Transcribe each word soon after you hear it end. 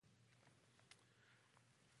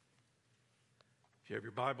If you have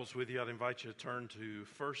your Bibles with you, I'd invite you to turn to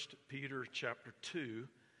 1 Peter chapter 2.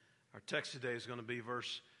 Our text today is going to be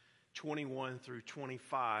verse 21 through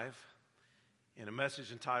 25 in a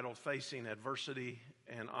message entitled Facing Adversity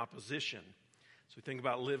and Opposition. So we think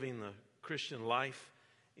about living the Christian life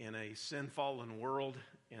in a sin-fallen world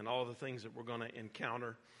and all the things that we're going to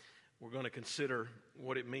encounter. We're going to consider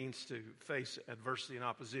what it means to face adversity and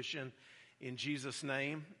opposition in Jesus'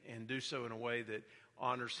 name and do so in a way that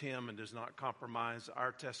honors Him and does not compromise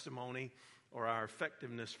our testimony or our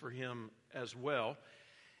effectiveness for Him as well.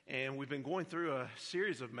 And we've been going through a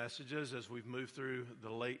series of messages as we've moved through the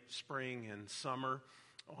late spring and summer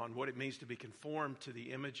on what it means to be conformed to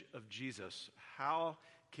the image of Jesus. How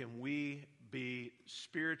can we be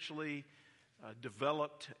spiritually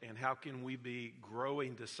developed, and how can we be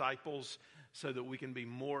growing disciples so that we can be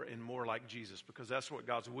more and more like Jesus? Because that's what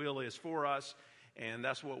God's will is for us, and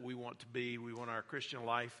that's what we want to be. We want our Christian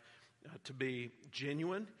life to be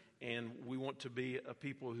genuine, and we want to be a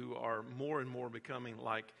people who are more and more becoming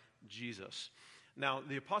like Jesus. Now,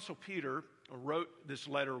 the Apostle Peter wrote this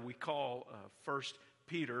letter we call 1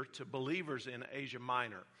 Peter to believers in Asia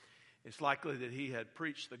Minor. It's likely that he had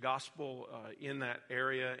preached the gospel in that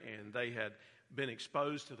area, and they had been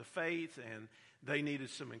exposed to the faith, and they needed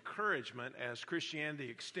some encouragement as Christianity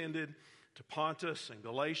extended to Pontus and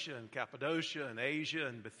Galatia and Cappadocia and Asia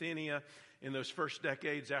and Bithynia in those first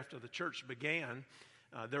decades after the church began.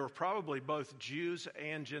 There were probably both Jews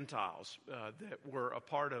and Gentiles that were a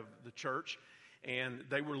part of the church, and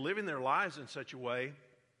they were living their lives in such a way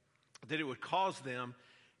that it would cause them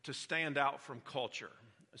to stand out from culture.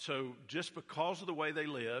 So just because of the way they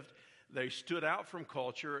lived, they stood out from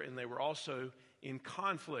culture, and they were also in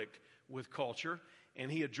conflict with culture. And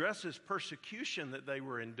he addresses persecution that they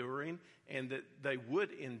were enduring and that they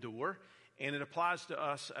would endure. And it applies to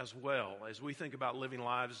us as well as we think about living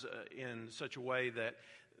lives in such a way that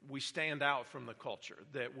we stand out from the culture,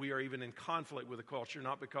 that we are even in conflict with the culture,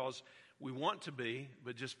 not because we want to be,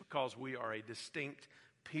 but just because we are a distinct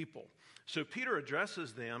people. So Peter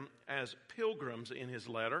addresses them as pilgrims in his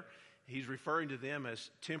letter. He's referring to them as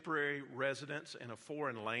temporary residents in a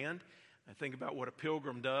foreign land. I think about what a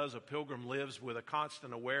pilgrim does. A pilgrim lives with a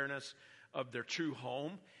constant awareness of their true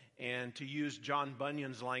home. And to use John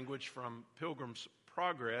Bunyan's language from Pilgrim's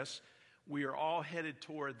Progress, we are all headed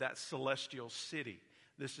toward that celestial city.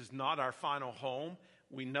 This is not our final home.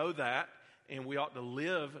 We know that, and we ought to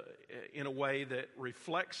live in a way that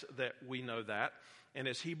reflects that we know that. And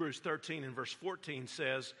as Hebrews 13 and verse 14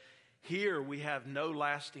 says, here we have no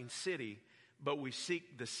lasting city, but we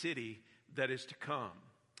seek the city that is to come.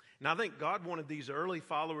 Now, I think God wanted these early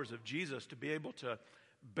followers of Jesus to be able to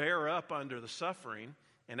bear up under the suffering,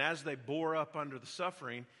 and as they bore up under the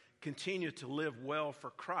suffering, continue to live well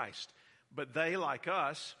for Christ. But they, like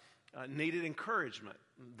us, needed encouragement.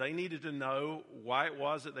 They needed to know why it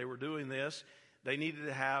was that they were doing this. They needed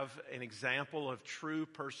to have an example of true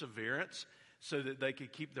perseverance so that they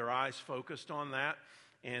could keep their eyes focused on that.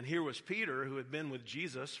 And here was Peter, who had been with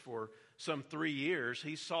Jesus for some 3 years.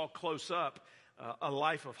 He saw close up a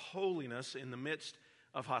life of holiness in the midst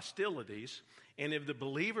of hostilities. And if the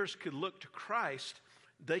believers could look to Christ,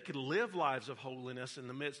 they could live lives of holiness in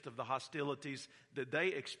the midst of the hostilities that they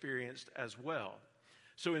experienced as well.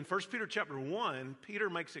 So in 1 Peter chapter 1, Peter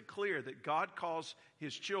makes it clear that God calls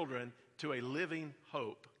his children to a living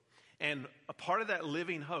hope. And a part of that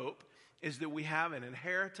living hope is that we have an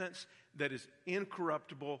inheritance that is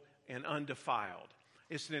incorruptible and undefiled.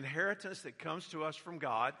 It's an inheritance that comes to us from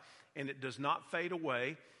God, and it does not fade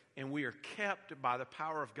away, and we are kept by the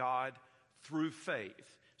power of God through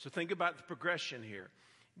faith. So think about the progression here.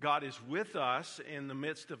 God is with us in the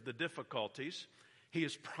midst of the difficulties. He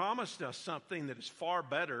has promised us something that is far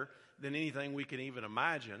better than anything we can even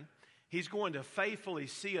imagine. He's going to faithfully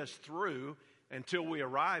see us through until we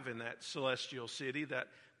arrive in that celestial city, that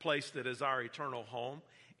place that is our eternal home.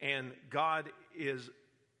 And God is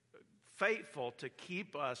faithful to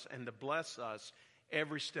keep us and to bless us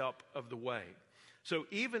every step of the way. So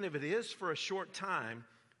even if it is for a short time,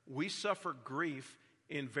 we suffer grief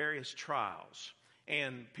in various trials.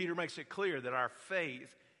 And Peter makes it clear that our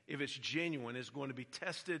faith, if it's genuine, is going to be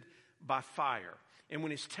tested by fire. And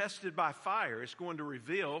when it's tested by fire, it's going to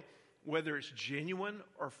reveal whether it's genuine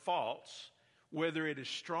or false, whether it is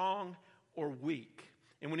strong or weak.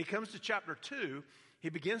 And when he comes to chapter 2, he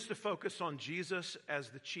begins to focus on Jesus as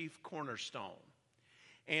the chief cornerstone.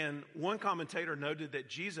 And one commentator noted that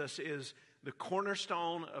Jesus is the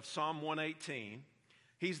cornerstone of Psalm 118.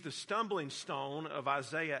 He's the stumbling stone of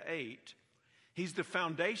Isaiah 8. He's the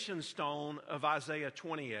foundation stone of Isaiah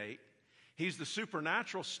 28. He's the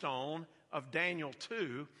supernatural stone of Daniel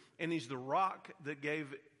 2, and he's the rock that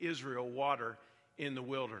gave Israel water in the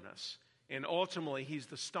wilderness. And ultimately, he's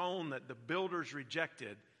the stone that the builders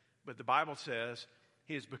rejected, but the Bible says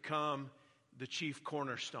he has become the chief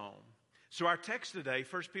cornerstone. So our text today,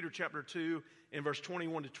 1 Peter chapter 2, in verse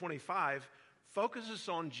 21 to 25, focuses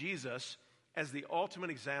on Jesus as the ultimate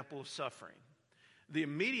example of suffering. The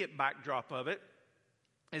immediate backdrop of it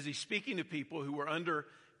is he's speaking to people who were under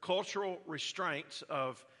cultural restraints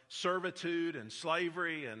of servitude and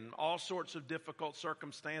slavery and all sorts of difficult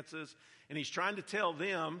circumstances. And he's trying to tell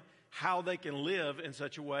them how they can live in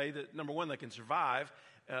such a way that, number one, they can survive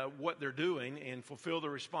what they're doing and fulfill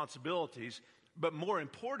their responsibilities. But more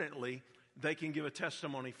importantly, they can give a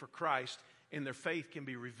testimony for Christ and their faith can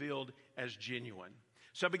be revealed as genuine.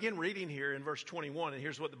 So I begin reading here in verse 21, and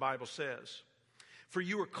here's what the Bible says. For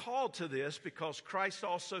you were called to this because Christ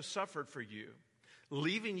also suffered for you,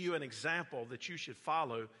 leaving you an example that you should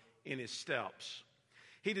follow in his steps.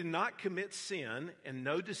 He did not commit sin, and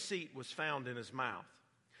no deceit was found in his mouth.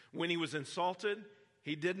 When he was insulted,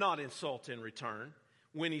 he did not insult in return.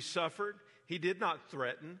 When he suffered, he did not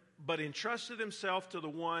threaten, but entrusted himself to the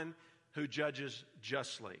one who judges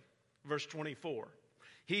justly. Verse 24,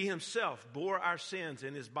 he himself bore our sins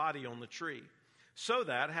in his body on the tree, so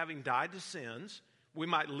that, having died to sins, we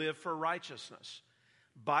might live for righteousness.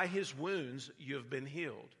 By his wounds you have been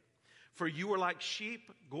healed. For you were like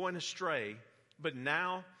sheep going astray, but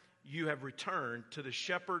now you have returned to the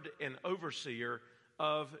shepherd and overseer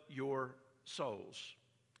of your souls.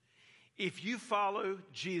 If you follow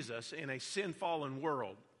Jesus in a sin-fallen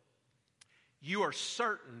world, you are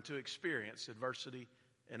certain to experience adversity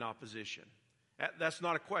and opposition. That's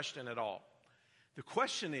not a question at all. The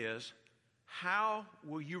question is, how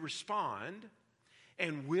will you respond?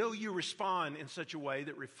 And will you respond in such a way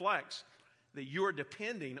that reflects that you are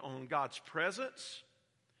depending on God's presence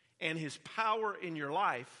and his power in your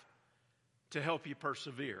life to help you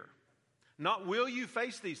persevere? Not will you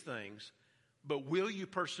face these things, but will you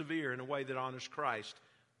persevere in a way that honors Christ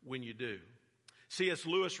when you do? C.S.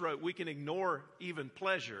 Lewis wrote, we can ignore even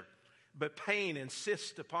pleasure, but pain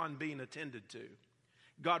insists upon being attended to.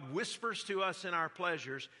 God whispers to us in our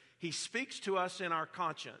pleasures. He speaks to us in our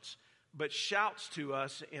conscience, but shouts to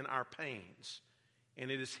us in our pains.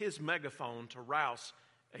 And it is his megaphone to rouse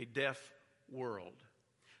a deaf world.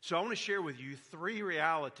 So I want to share with you three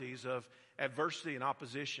realities of adversity and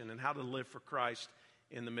opposition and how to live for Christ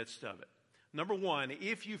in the midst of it. Number one,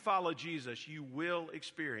 if you follow Jesus, you will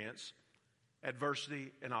experience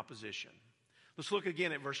adversity and opposition. Let's look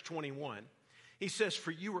again at verse 21. He says,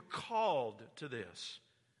 for you were called to this.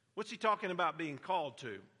 What's he talking about being called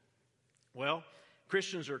to? Well,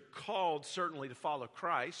 Christians are called certainly to follow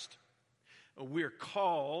Christ. We're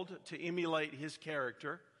called to emulate his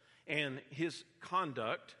character and his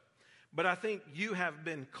conduct. But I think you have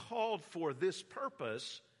been called for this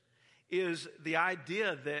purpose is the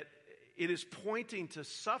idea that it is pointing to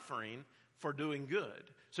suffering for doing good.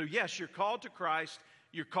 So yes, you're called to Christ,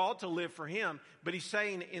 you're called to live for him, but he's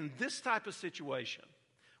saying in this type of situation,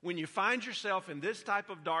 when you find yourself in this type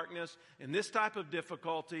of darkness, in this type of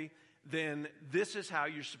difficulty, then this is how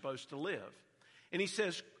you're supposed to live. And he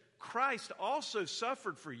says, Christ also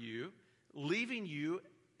suffered for you, leaving you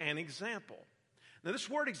an example. Now this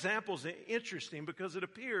word example is interesting because it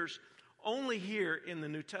appears only here in the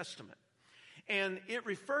New Testament. And it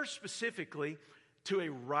refers specifically to a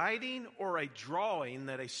writing or a drawing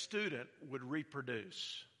that a student would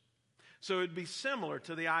reproduce. So it'd be similar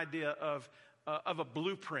to the idea of a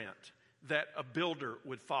blueprint that a builder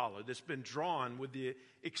would follow that's been drawn with the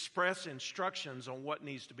express instructions on what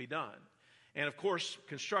needs to be done. And of course,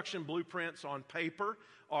 construction blueprints on paper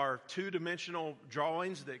are two-dimensional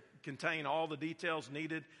drawings that contain all the details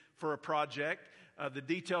needed for a project. The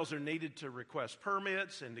details are needed to request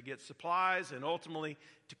permits and to get supplies and ultimately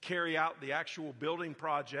to carry out the actual building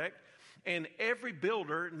project. And every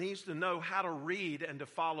builder needs to know how to read and to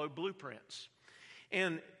follow blueprints.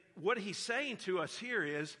 And what he's saying to us here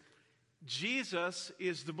is Jesus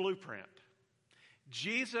is the blueprint.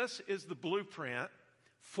 Jesus is the blueprint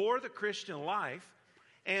for the Christian life,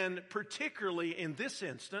 and particularly in this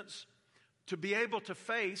instance, to be able to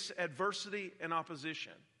face adversity and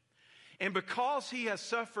opposition. And because he has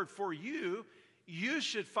suffered for you, you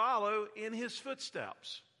should follow in his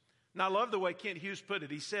footsteps. Now, I love the way Kent Hughes put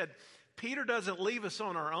it. He said, Peter doesn't leave us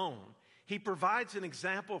on our own. He provides an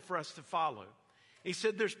example for us to follow. He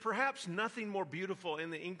said, there's perhaps nothing more beautiful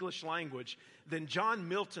in the English language than John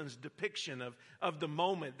Milton's depiction of the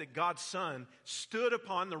moment that God's Son stood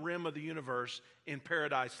upon the rim of the universe in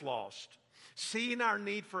Paradise Lost. Seeing our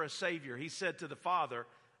need for a Savior, he said to the Father,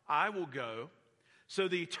 I will go So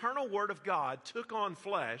the eternal Word of God took on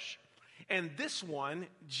flesh, and this one,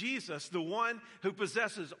 Jesus, the one who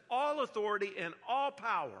possesses all authority and all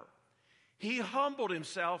power, he humbled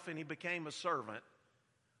himself and he became a servant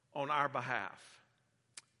on our behalf.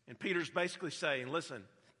 And Peter's basically saying, listen,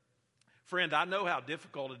 friend, I know how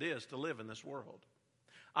difficult it is to live in this world.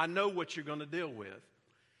 I know what you're going to deal with.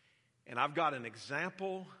 And I've got an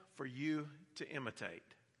example for you to imitate.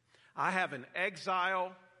 I have an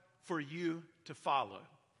exile for you to follow.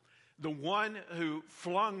 The one who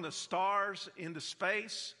flung the stars into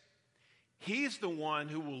space, he's the one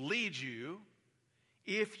who will lead you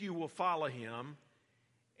if you will follow him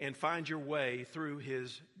and find your way through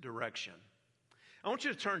his direction. I want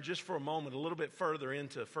you to turn just for a moment a little bit further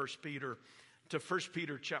into 1 Peter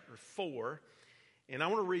chapter 4. And I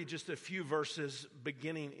want to read just a few verses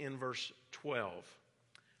beginning in verse 12.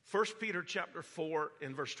 1 Peter chapter 4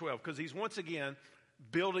 and verse 12, because he's once again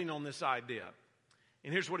building on this idea.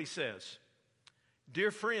 And here's what he says. Dear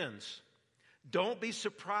friends, don't be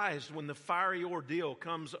surprised when the fiery ordeal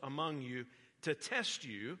comes among you to test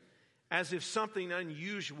you as if something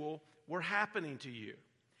unusual were happening to you.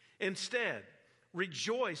 Instead,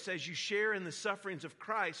 rejoice as you share in the sufferings of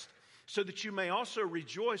Christ, so that you may also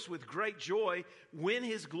rejoice with great joy when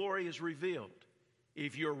his glory is revealed.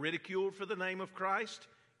 If you are ridiculed for the name of Christ,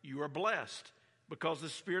 you are blessed, because the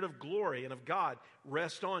Spirit of glory and of God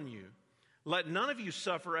rests on you. Let none of you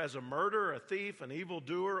suffer as a murderer, a thief, an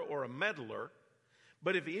evildoer, or a meddler.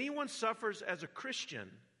 But if anyone suffers as a Christian,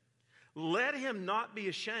 let him not be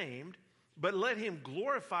ashamed, but let him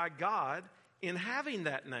glorify God in having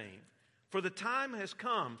that name. For the time has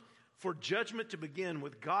come for judgment to begin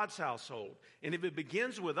with God's household. And if it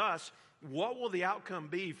begins with us, what will the outcome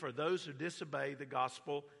be for those who disobey the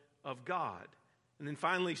gospel of God? And then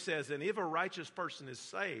finally says, and if a righteous person is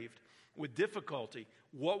saved with difficulty,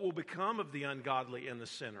 what will become of the ungodly and the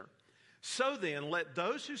sinner? So then, let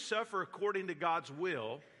those who suffer according to God's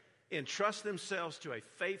will entrust themselves to a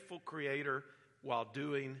faithful Creator while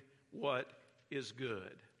doing what is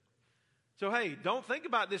good. So hey, don't think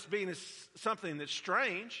about this being something that's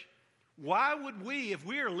strange. Why would we, if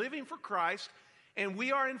we are living for Christ, and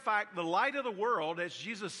we are in fact the light of the world, as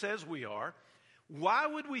Jesus says we are, why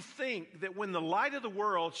would we think that when the light of the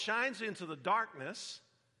world shines into the darkness,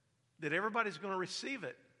 that everybody's going to receive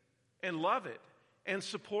it and love it and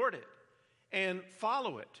support it and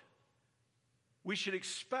follow it? We should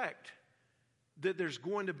expect that there's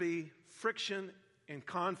going to be friction and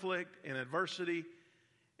conflict and adversity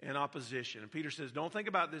and opposition. And Peter says, don't think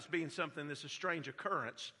about this being something that's a strange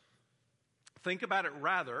occurrence. Think about it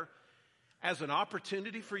rather as an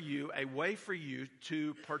opportunity for you, a way for you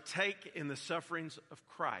to partake in the sufferings of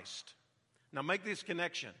Christ. Now make this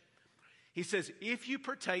connection. He says, if you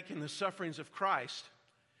partake in the sufferings of Christ,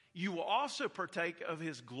 you will also partake of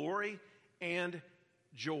his glory and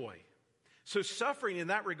joy. So suffering in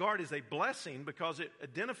that regard is a blessing because it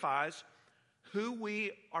identifies who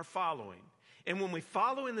we are following. And when we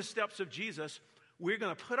follow in the steps of Jesus, we're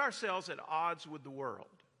going to put ourselves at odds with the world.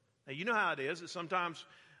 Now, you know how it is that sometimes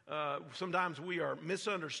we are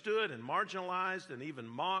misunderstood and marginalized and even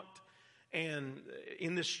mocked. And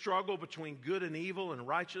in this struggle between good and evil and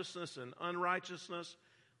righteousness and unrighteousness,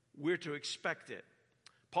 we're to expect it.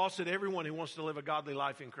 Paul said everyone who wants to live a godly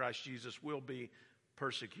life in Christ Jesus will be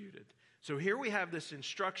persecuted. So here we have this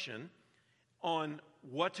instruction on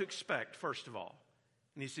what to expect, first of all.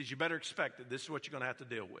 And he says, you better expect it. This is what you're going to have to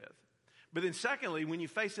deal with. But then secondly, when you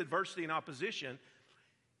face adversity and opposition,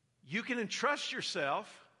 you can entrust yourself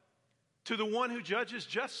to the one who judges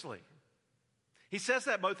justly. He says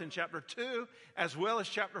that both in chapter 2 as well as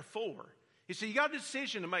chapter 4. He said, you got a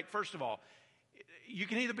decision to make, first of all. You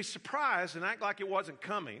can either be surprised and act like it wasn't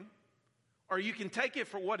coming, or you can take it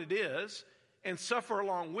for what it is and suffer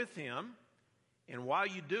along with him. And while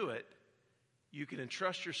you do it, you can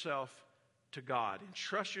entrust yourself to God.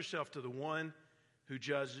 Entrust yourself to the one who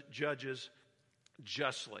judges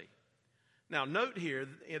justly. Now, note here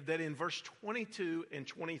that in verse 22 and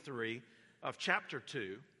 23 of chapter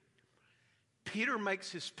 2, Peter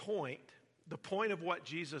makes his point, the point of what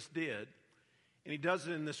Jesus did, and he does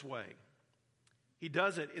it in this way. He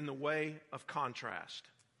does it in the way of contrast.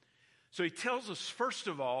 So he tells us, first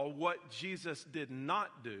of all, what Jesus did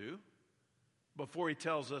not do before he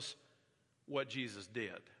tells us what Jesus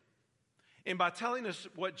did. And by telling us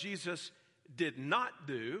what Jesus did not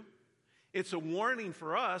do, it's a warning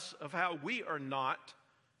for us of how we are not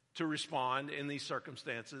to respond in these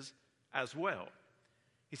circumstances as well.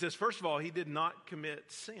 He says, first of all, he did not commit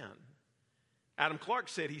sin. Adam Clark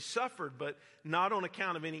said he suffered, but not on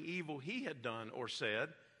account of any evil he had done or said.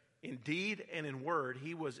 In deed and in word,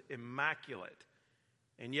 he was immaculate.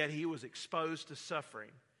 and yet he was exposed to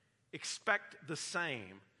suffering. Expect the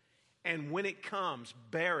same, and when it comes,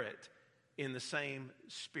 bear it in the same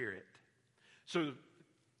spirit. So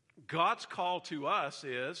God's call to us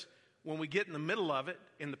is, when we get in the middle of it,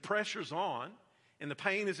 and the pressure's on, and the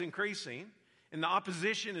pain is increasing, and the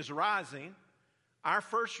opposition is rising, our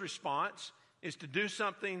first response is to do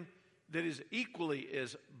something that is equally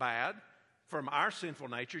as bad from our sinful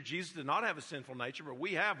nature. Jesus did not have a sinful nature, but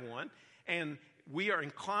we have one. And we are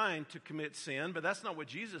inclined to commit sin, but that's not what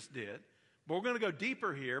Jesus did. But we're going to go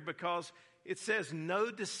deeper here because it says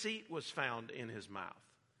no deceit was found in his mouth.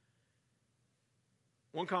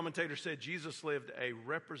 One commentator said Jesus lived a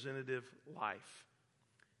representative life.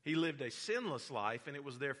 He lived a sinless life, and it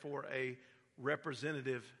was therefore a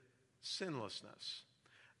representative sinlessness.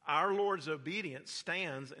 Our Lord's obedience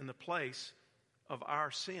stands in the place of our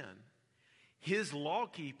sin. His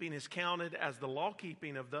law-keeping is counted as the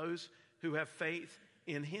law-keeping of those who have faith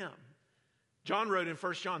in him. John wrote in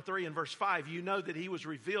 1 John 3 and verse 5, you know that he was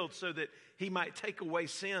revealed so that he might take away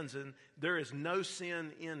sins, and there is no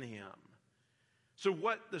sin in him. So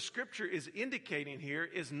what the scripture is indicating here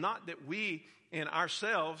is not that we in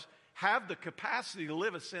ourselves have the capacity to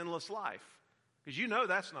live a sinless life. Because you know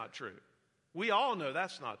that's not true. We all know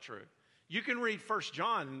that's not true. You can read 1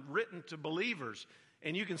 John written to believers,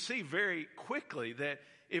 and you can see very quickly that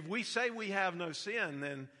if we say we have no sin,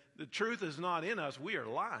 then the truth is not in us. We are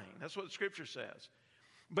lying. That's what the scripture says.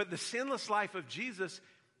 But the sinless life of Jesus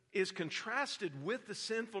is contrasted with the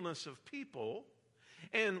sinfulness of people.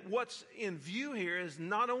 And what's in view here is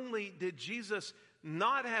not only did Jesus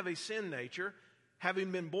not have a sin nature,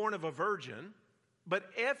 having been born of a virgin, but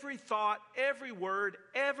every thought, every word,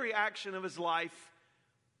 every action of his life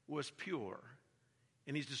was pure.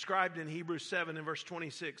 And he's described in Hebrews 7 and verse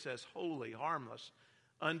 26 as holy, harmless,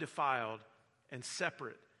 undefiled, and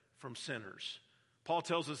separate from sinners. Paul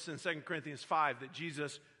tells us in 2 Corinthians 5 that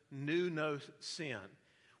Jesus knew no sin.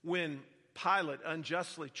 When Pilate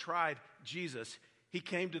unjustly tried Jesus, he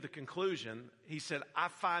came to the conclusion, he said, I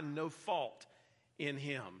find no fault in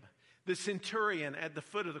him. The centurion at the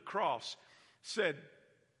foot of the cross said,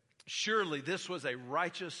 surely this was a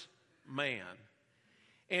righteous man.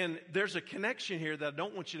 And there's a connection here that I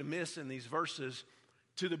don't want you to miss in these verses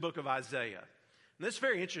to the book of Isaiah. And this is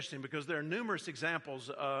very interesting because there are numerous examples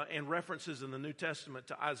and references in the New Testament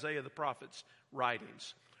to Isaiah the prophet's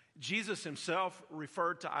writings. Jesus himself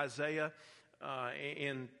referred to Isaiah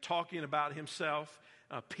in talking about himself.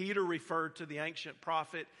 Peter referred to the ancient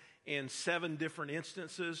prophet in 7 different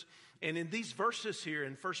instances. And in these verses here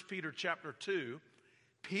in 1 Peter chapter 2,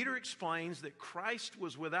 Peter explains that Christ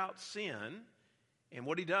was without sin. And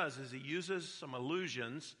what he does is he uses some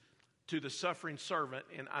allusions to the suffering servant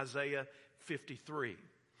in Isaiah 53.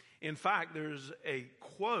 In fact, there's a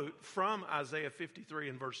quote from Isaiah 53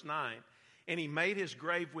 in verse 9. And he made his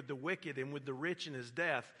grave with the wicked and with the rich in his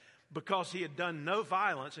death, because he had done no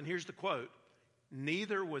violence. And here's the quote,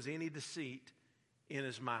 neither was any deceit in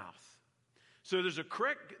his mouth. So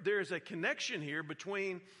there's a connection here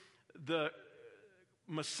between the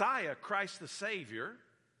Messiah, Christ the Savior,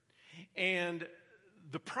 and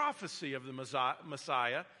the prophecy of the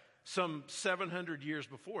Messiah some 700 years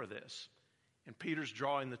before this. And Peter's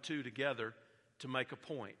drawing the two together to make a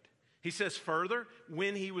point. He says further,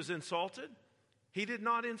 when he was insulted, he did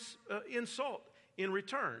not insult in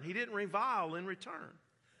return. He didn't revile in return.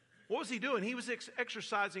 What was he doing? He was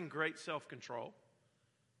exercising great self-control.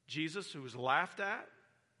 Jesus, who was laughed at,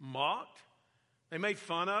 mocked. They made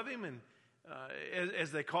fun of him, and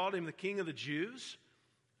as they called him the King of the Jews.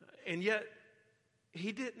 And yet,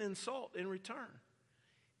 he didn't insult in return.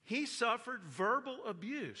 He suffered verbal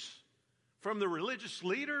abuse from the religious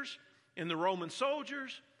leaders and the Roman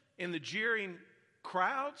soldiers and the jeering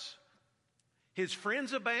crowds. His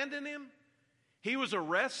friends abandoned him. He was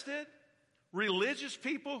arrested. Religious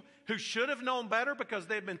people who should have known better because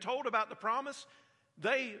they'd been told about the promise,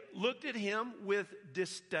 they looked at him with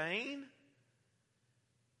disdain,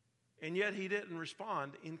 and yet he didn't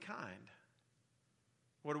respond in kind.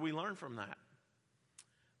 What do we learn from that?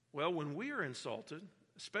 Well, when we are insulted,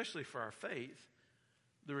 especially for our faith,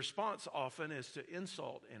 the response often is to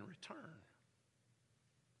insult in return.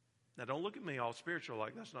 Now, don't look at me all spiritual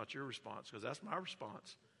like that's not your response, because that's my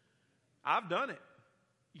response. I've done it.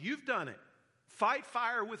 You've done it. Fight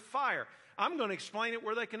fire with fire. I'm going to explain it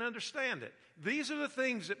where they can understand it. These are the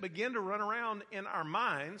things that begin to run around in our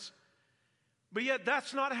minds, but yet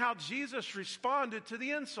that's not how Jesus responded to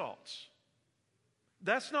the insults.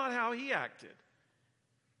 That's not how he acted.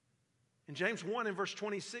 And James 1 in verse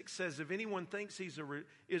 26 says, if anyone thinks he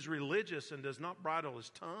is religious and does not bridle his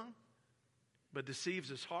tongue, but deceives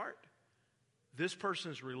his heart, this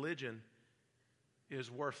person's religion is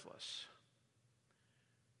worthless.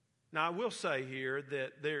 Now, I will say here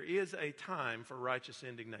that there is a time for righteous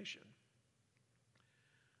indignation.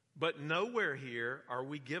 But nowhere here are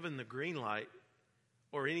we given the green light,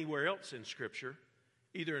 or anywhere else in Scripture,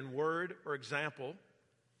 either in word or example,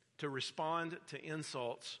 to respond to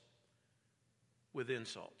insults with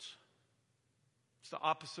insults. It's the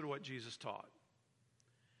opposite of what Jesus taught.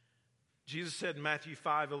 Jesus said in Matthew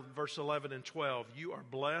 5, verse 11 and 12, "You are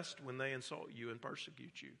blessed when they insult you and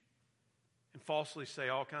persecute you, and falsely say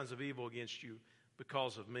all kinds of evil against you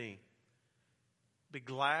because of me. Be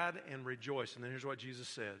glad and rejoice." And then here's what Jesus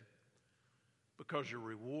said: "Because your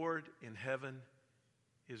reward in heaven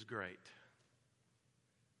is great."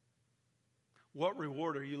 What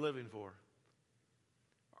reward are you living for?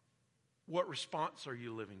 What response are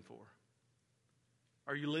you living for?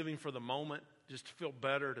 Are you living for the moment, just to feel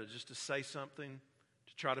better, to say something,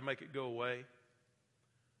 to try to make it go away?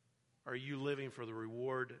 Are you living for the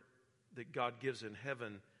reward that God gives in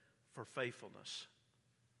heaven for faithfulness,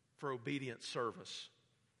 for obedient service?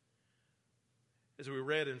 As we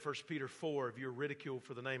read in 1 Peter 4, if you're ridiculed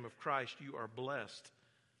for the name of Christ, you are blessed,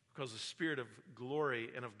 because the Spirit of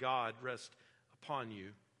glory and of God rests upon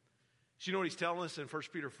you. So you know what he's telling us in 1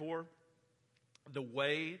 Peter 4? The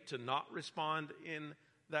way to not respond in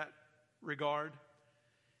that regard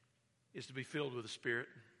is to be filled with the Spirit.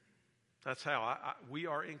 That's how. We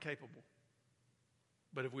are incapable.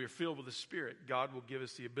 But if we are filled with the Spirit, God will give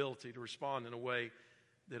us the ability to respond in a way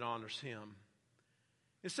that honors Him.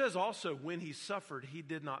 It says also, when He suffered, He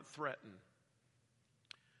did not threaten.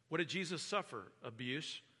 What did Jesus suffer?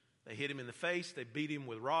 Abuse. They hit Him in the face. They beat Him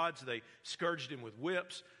with rods. They scourged Him with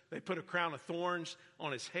whips. They put a crown of thorns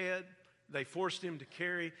on His head. They forced Him to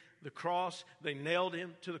carry the cross. They nailed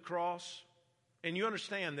Him to the cross. And you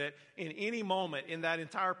understand that in any moment in that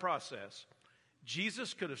entire process,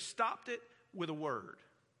 Jesus could have stopped it with a word,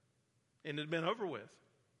 and it had been over with.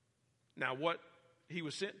 Now, what He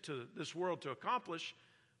was sent to this world to accomplish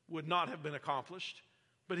would not have been accomplished,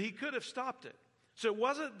 but He could have stopped it. So it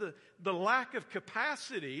wasn't the lack of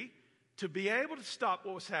capacity to be able to stop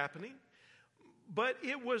what was happening, but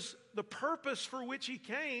it was the purpose for which He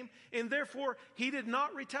came, and therefore He did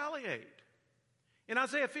not retaliate. In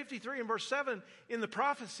Isaiah 53 and verse 7, in the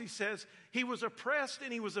prophecy says, He was oppressed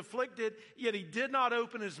and He was afflicted, yet He did not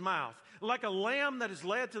open His mouth. Like a lamb that is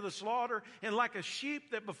led to the slaughter, and like a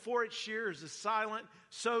sheep that before its shears is silent,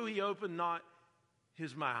 so He opened not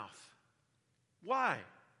His mouth. Why?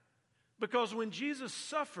 Because when Jesus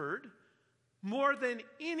suffered, more than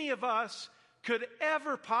any of us could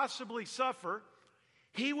ever possibly suffer,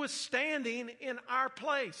 He was standing in our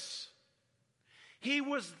place. He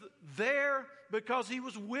was there because He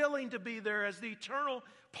was willing to be there as the eternal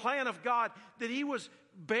plan of God, that He was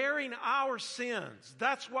bearing our sins.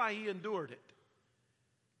 That's why He endured it,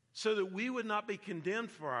 so that we would not be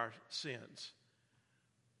condemned for our sins,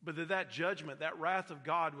 but that judgment, that wrath of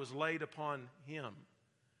God was laid upon Him.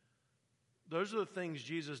 Those are the things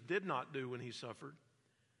Jesus did not do when He suffered.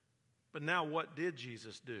 But now what did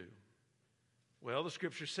Jesus do? Well, the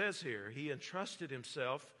Scripture says here, He entrusted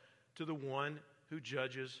Himself to the one who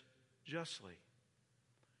judges justly.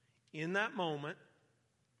 In that moment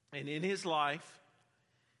and in His life,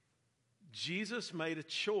 Jesus made a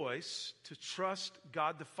choice to trust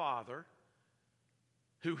God the Father,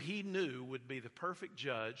 who He knew would be the perfect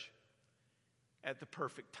judge at the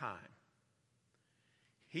perfect time.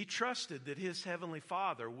 He trusted that His Heavenly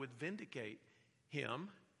Father would vindicate Him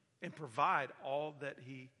and provide all that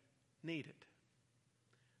He needed.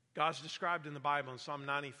 God's described in the Bible in Psalm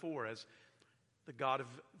 94 as the God of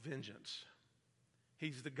vengeance.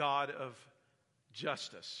 He's the God of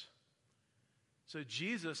justice. So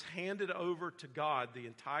Jesus handed over to God the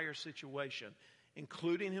entire situation,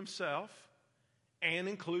 including Himself and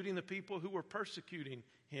including the people who were persecuting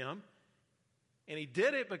Him. And He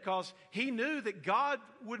did it because He knew that God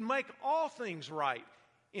would make all things right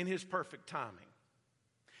in His perfect timing.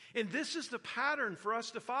 And this is the pattern for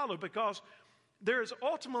us to follow, because there is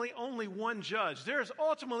ultimately only one judge. There is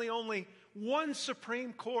ultimately only one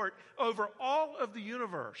supreme court over all of the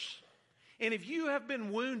universe. And if you have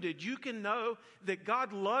been wounded, you can know that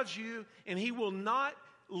God loves you, and He will not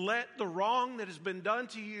let the wrong that has been done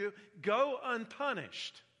to you go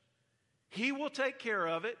unpunished. He will take care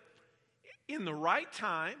of it in the right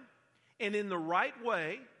time and in the right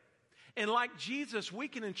way. And like Jesus, we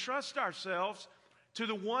can entrust ourselves to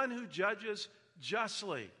the one who judges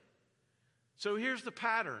justly. So here's the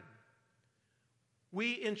pattern.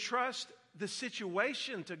 We entrust the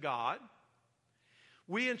situation to God.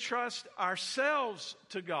 We entrust ourselves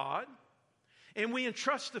to God. And we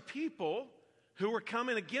entrust the people who are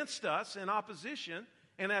coming against us in opposition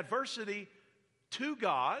and adversity to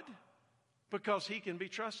God, because he can be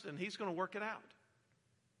trusted and he's going to work it out.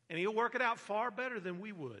 And he'll work it out far better than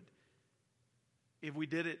we would if we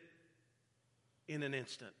did it in an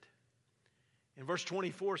instant. And verse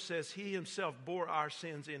 24 says, he himself bore our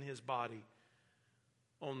sins in his body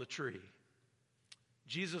on the tree.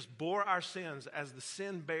 Jesus bore our sins as the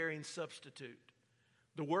sin-bearing substitute.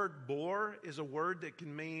 The word bore is a word that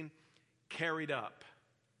can mean carried up.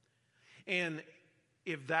 And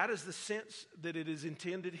if that is the sense that it is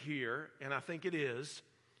intended here, and I think it is,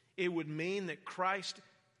 it would mean that Christ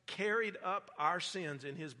carried up our sins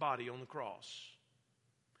in his body on the cross.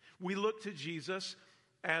 We look to Jesus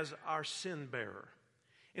as our sin bearer.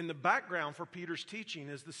 In the background for Peter's teaching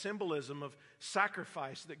is the symbolism of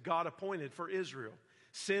sacrifice that God appointed for Israel.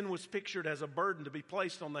 Sin was pictured as a burden to be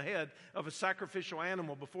placed on the head of a sacrificial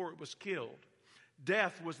animal before it was killed.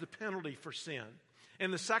 Death was the penalty for sin.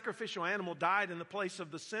 And the sacrificial animal died in the place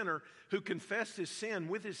of the sinner who confessed his sin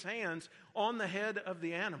with his hands on the head of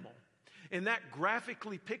the animal. And that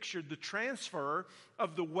graphically pictured the transfer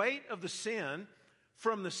of the weight of the sin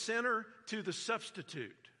from the sinner to the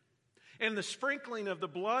substitute. And the sprinkling of the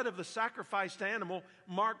blood of the sacrificed animal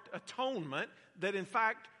marked atonement, that in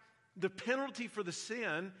fact the penalty for the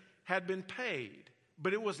sin had been paid.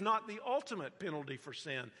 But it was not the ultimate penalty for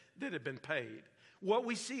sin that had been paid. What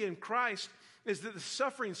we see in Christ is that the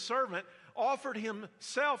suffering servant offered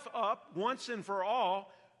himself up once and for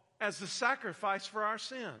all as the sacrifice for our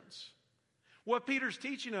sins. What Peter's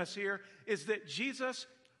teaching us here is that Jesus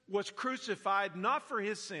was crucified not for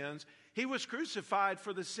his sins. He was crucified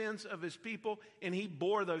for the sins of his people, and he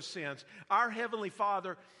bore those sins. Our Heavenly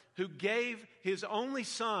Father, who gave his only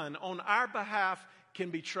Son on our behalf,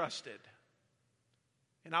 can be trusted.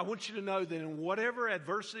 And I want you to know that in whatever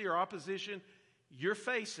adversity or opposition you're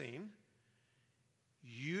facing,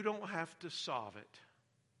 you don't have to solve it.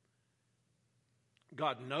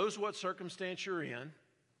 God knows what circumstance you're in.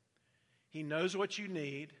 He knows what you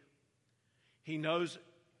need. He knows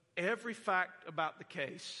every fact about the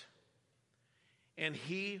case. And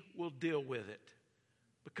he will deal with it,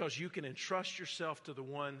 because you can entrust yourself to the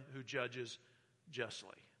one who judges justly.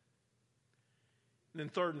 And then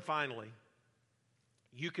third and finally,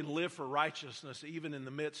 you can live for righteousness even in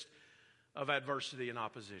the midst of adversity and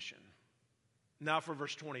opposition. Now for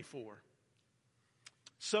verse 24.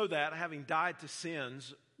 So that, having died to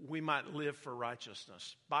sins, we might live for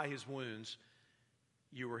righteousness. By his wounds,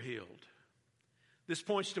 you were healed. This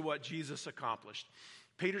points to what Jesus accomplished.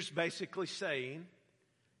 Peter's basically saying,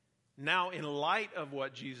 now in light of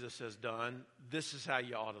what Jesus has done, this is how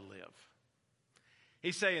you ought to live.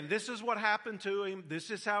 He's saying, this is what happened to him. This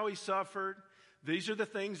is how he suffered. These are the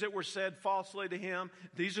things that were said falsely to him.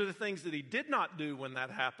 These are the things that he did not do when that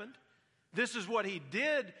happened. This is what he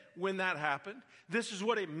did when that happened. This is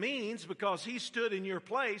what it means because he stood in your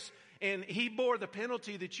place and he bore the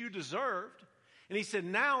penalty that you deserved. And he said,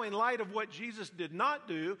 now in light of what Jesus did not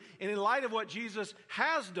do, and in light of what Jesus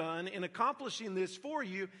has done in accomplishing this for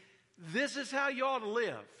you, this is how you ought to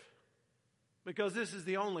live. Because this is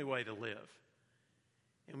the only way to live.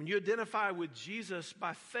 And when you identify with Jesus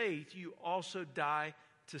by faith, you also die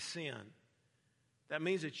to sin. That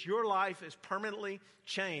means that your life is permanently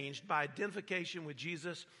changed by identification with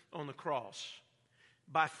Jesus on the cross.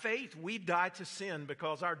 By faith, we die to sin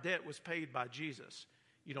because our debt was paid by Jesus.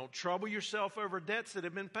 You don't trouble yourself over debts that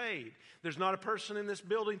have been paid. There's not a person in this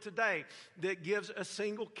building today that gives a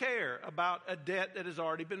single care about a debt that has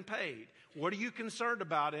already been paid. What are you concerned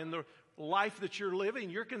about in the life that you're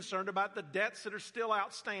living? You're concerned about the debts that are still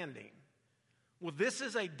outstanding. Well, this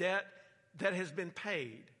is a debt that has been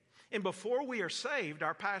paid. And before we are saved,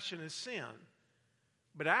 our passion is sin.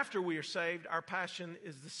 But after we are saved, our passion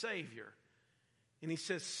is the Savior. And he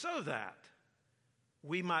says, so that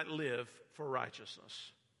we might live for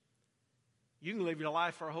righteousness. You can live your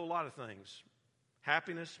life for a whole lot of things.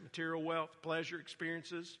 Happiness, material wealth, pleasure,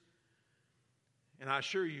 experiences. And I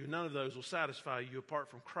assure you, none of those will satisfy you apart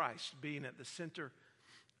from Christ being at the center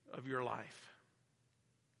of your life.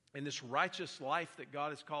 And this righteous life that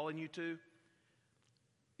God is calling you to,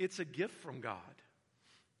 it's a gift from God.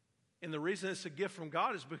 And the reason it's a gift from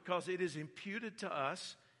God is because it is imputed to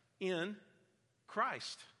us in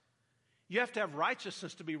Christ. You have to have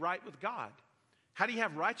righteousness to be right with God. How do you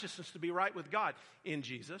have righteousness to be right with God? In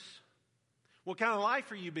Jesus. What kind of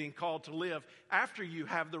life are you being called to live after you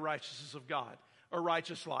have the righteousness of God? A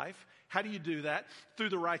righteous life. How do you do that? Through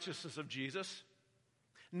the righteousness of Jesus.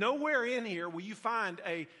 Nowhere in here will you find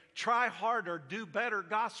a try harder, do better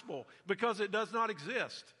gospel, because it does not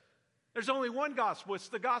exist. There's only one gospel. It's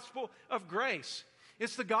the gospel of grace.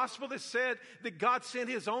 It's the gospel that said that God sent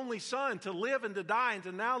His only Son to live and to die and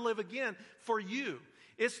to now live again for you.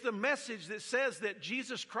 It's the message that says that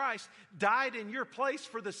Jesus Christ died in your place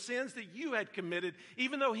for the sins that you had committed.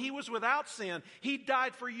 Even though He was without sin, He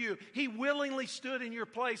died for you. He willingly stood in your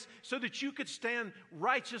place so that you could stand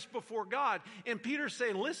righteous before God. And Peter's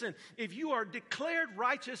saying, listen, if you are declared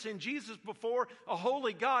righteous in Jesus before a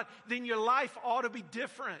holy God, then your life ought to be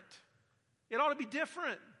different. It ought to be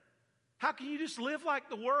different. How can you just live like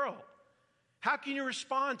the world? How can you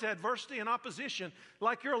respond to adversity and opposition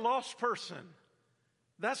like you're a lost person?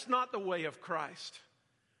 That's not the way of Christ.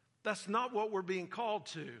 That's not what we're being called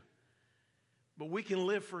to. But we can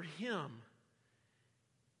live for Him.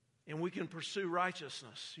 And we can pursue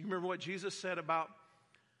righteousness. You remember what Jesus said about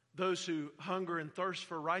those who hunger and thirst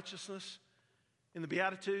for righteousness? In the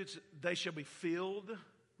Beatitudes, they shall be filled.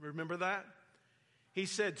 Remember that? He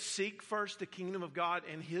said, seek first the kingdom of God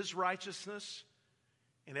and His righteousness,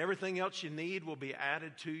 and everything else you need will be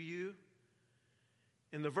added to you.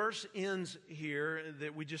 And the verse ends here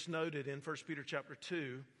that we just noted in 1 Peter chapter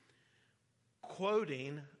 2,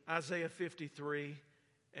 quoting Isaiah 53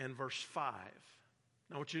 and verse 5.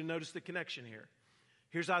 Now I want you to notice the connection here.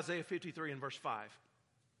 Here's Isaiah 53 and verse 5.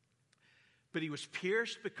 But He was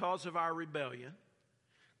pierced because of our rebellion,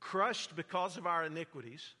 crushed because of our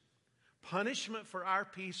iniquities. Punishment for our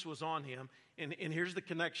peace was on Him. And here's the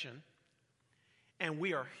connection. And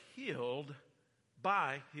we are healed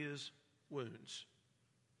by His wounds.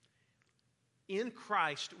 In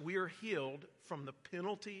Christ, we are healed from the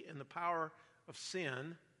penalty and the power of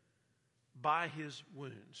sin by His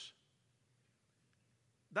wounds.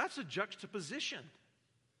 That's a juxtaposition.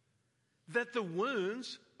 That the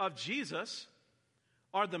wounds of Jesus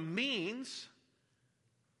are the means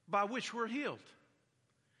by which we're healed.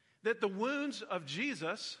 That the wounds of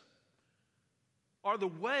Jesus are the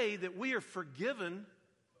way that we are forgiven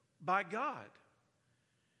by God.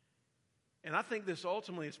 And I think this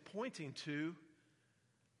ultimately is pointing to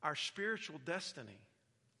our spiritual destiny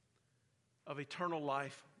of eternal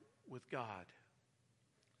life with God.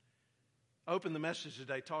 I opened the message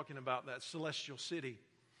today talking about that celestial city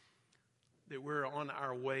that we're on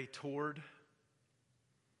our way toward.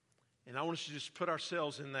 And I want us to just put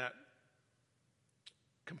ourselves in that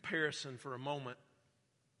comparison for a moment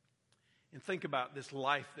and think about this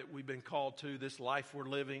life that we've been called to, this life we're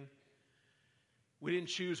living. We didn't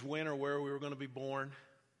choose when or where we were going to be born.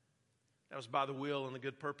 That was by the will and the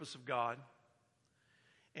good purpose of God.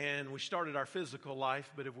 And we started our physical life,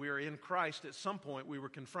 but if we are in Christ, at some point we were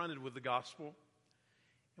confronted with the gospel.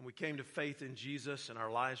 And we came to faith in Jesus, and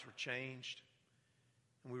our lives were changed.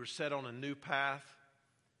 And we were set on a new path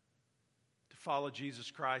to follow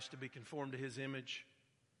Jesus Christ, to be conformed to His image.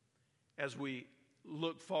 As we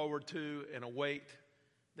look forward to and await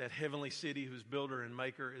that heavenly city whose builder and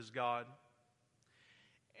maker is God.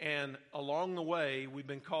 And along the way, we've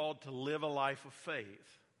been called to live a life of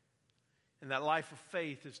faith. And that life of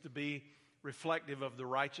faith is to be reflective of the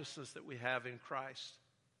righteousness that we have in Christ.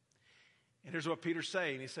 And here's what Peter's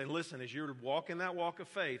saying. He's saying, listen, as you're walking that walk of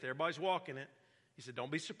faith, everybody's walking it. He said,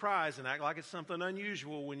 don't be surprised and act like it's something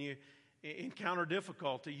unusual when you encounter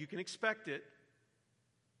difficulty. You can expect it,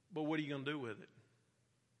 but what are you going to do with it?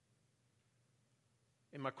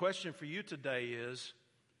 And my question for you today is,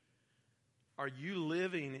 are you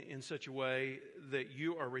living in such a way that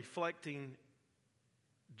you are reflecting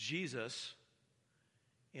Jesus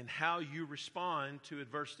in how you respond to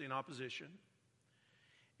adversity and opposition?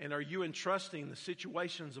 And are you entrusting the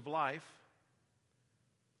situations of life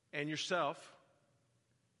and yourself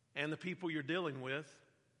and the people you're dealing with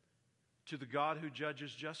to the God who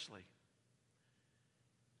judges justly?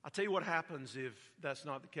 I'll tell you what happens if that's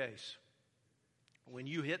not the case. When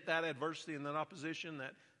you hit that adversity and that opposition,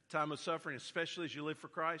 that time of suffering, especially as you live for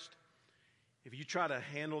Christ, if you try to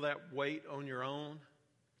handle that weight on your own,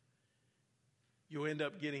 you'll end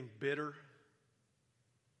up getting bitter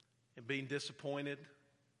and being disappointed,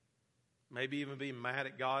 maybe even being mad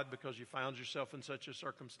at God because you found yourself in such a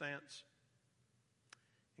circumstance.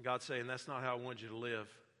 And God's saying, that's not how I want you to live.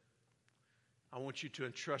 I want you to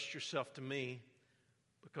entrust yourself to me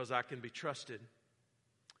because I can be trusted.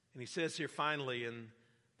 And He says here finally in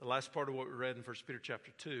the last part of what we read in 1 Peter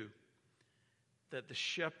chapter 2, that the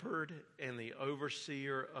shepherd and the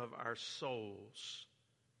overseer of our souls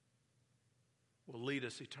will lead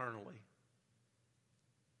us eternally.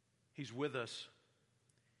 He's with us.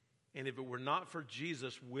 And if it were not for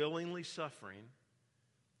Jesus willingly suffering,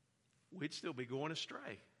 we'd still be going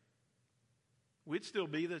astray. We'd still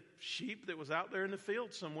be the sheep that was out there in the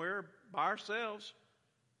field somewhere by ourselves,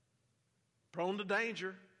 prone to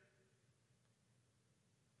danger,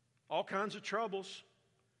 all kinds of troubles,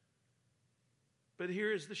 But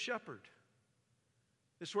here is the shepherd.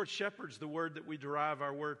 This word shepherd's the word that we derive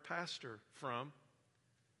our word pastor from.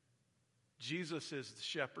 Jesus is the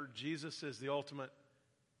shepherd. Jesus is the ultimate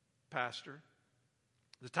pastor.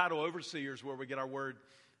 The title overseer is where we get our word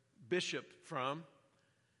bishop from.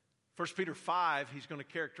 1 Peter 5, he's going to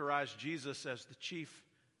characterize Jesus as the chief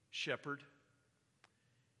shepherd.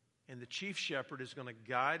 And the chief shepherd is going to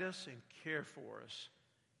guide us and care for us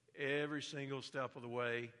every single step of the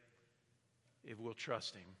way if we'll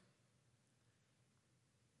trust him.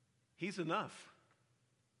 He's enough.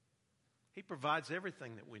 He provides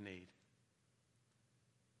everything that we need.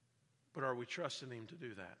 But are we trusting him to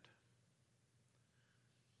do that?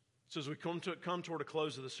 So as we come toward a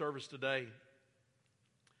close of the service today,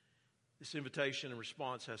 this invitation and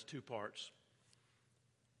response has two parts.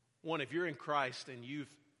 One, if you're in Christ and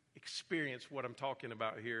you've experienced what I'm talking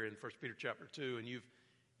about here in 1 Peter chapter 2, and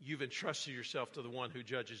you've entrusted yourself to the one who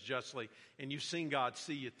judges justly, and you've seen God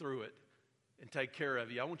see you through it and take care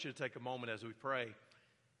of you, I want you to take a moment as we pray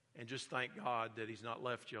and just thank God that he's not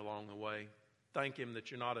left you along the way. Thank him that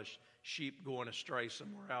you're not a sheep going astray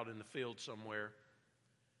somewhere out in the field somewhere.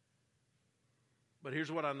 But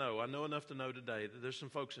here's what I know. I know enough to know today that there's some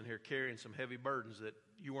folks in here carrying some heavy burdens that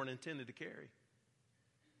you weren't intended to carry.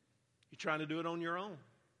 You're trying to do it on your own.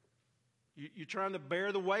 You're trying to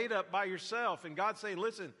bear the weight up by yourself. And God's saying,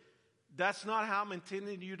 listen, that's not how I'm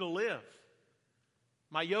intending you to live.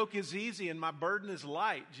 My yoke is easy and my burden is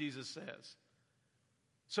light, Jesus says.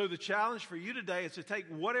 So the challenge for you today is to take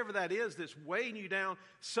whatever that is that's weighing you down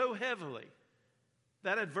so heavily,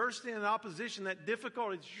 that adversity and opposition, that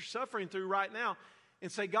difficulty that you're suffering through right now,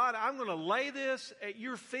 and say, God, I'm going to lay this at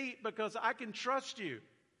your feet because I can trust you.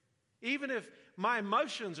 Even if my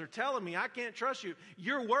emotions are telling me I can't trust you,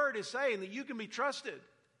 your word is saying that you can be trusted.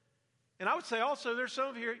 And I would say also there's some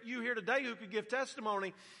of you here today who could give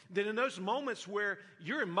testimony that in those moments where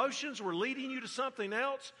your emotions were leading you to something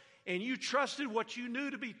else and you trusted what you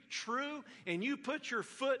knew to be true and you put your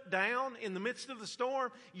foot down in the midst of the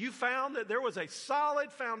storm, you found that there was a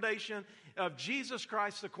solid foundation of Jesus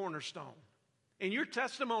Christ, the cornerstone. And your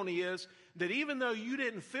testimony is that even though you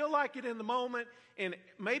didn't feel like it in the moment, and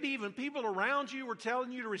maybe even people around you were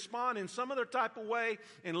telling you to respond in some other type of way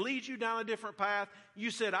and lead you down a different path,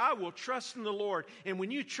 you said, I will trust in the Lord. And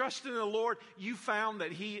when you trust in the Lord, you found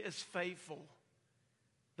that he is faithful.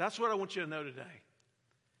 That's what I want you to know today.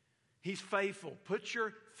 He's faithful. Put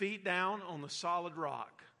your feet down on the solid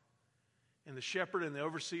rock, and the shepherd and the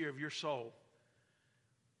overseer of your soul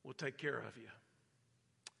will take care of you.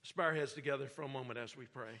 Let's bow our heads together for a moment as we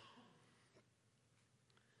pray.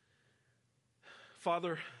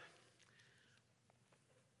 Father,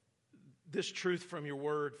 this truth from your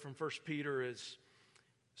word from 1 Peter is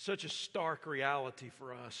such a stark reality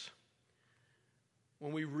for us.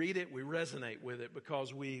 When we read it, we resonate with it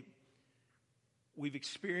because we've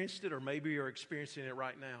experienced it, or maybe you're experiencing it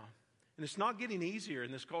right now. And it's not getting easier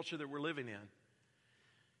in this culture that we're living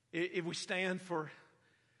in. If we stand for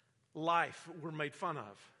life, we're made fun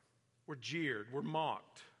of. We're jeered. We're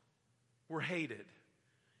mocked. We're hated.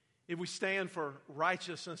 If we stand for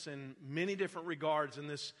righteousness in many different regards in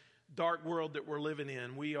this dark world that we're living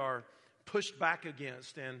in, we are pushed back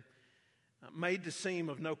against and made to seem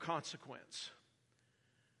of no consequence.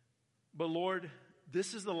 But Lord,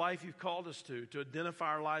 this is the life you've called us to identify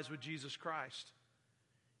our lives with Jesus Christ.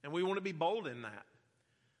 And we want to be bold in that.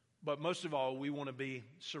 But most of all, we want to be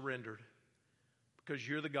surrendered. Because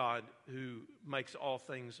you're the God who makes all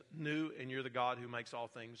things new, and you're the God who makes all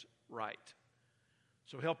things right.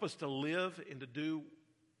 So help us to live and to do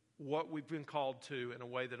what we've been called to in a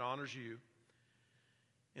way that honors you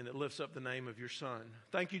and that lifts up the name of your Son.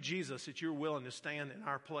 Thank you, Jesus, that you're willing to stand in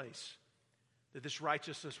our place. That this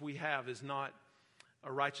righteousness we have is not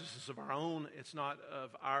a righteousness of our own. It's not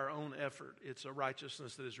of our own effort. It's a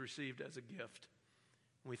righteousness that is received as a gift.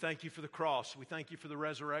 And we thank you for the cross. We thank you for the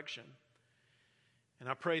resurrection. And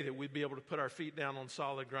I pray that we'd be able to put our feet down on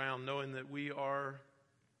solid ground, knowing that we are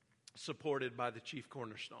supported by the chief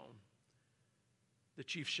cornerstone, the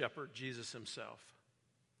chief shepherd, Jesus himself.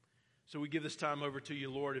 So we give this time over to you,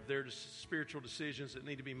 Lord. If there's spiritual decisions that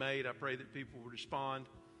need to be made, I pray that people would respond.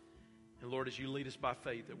 And Lord, as you lead us by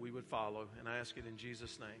faith, that we would follow. And I ask it in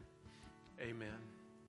Jesus' name. Amen.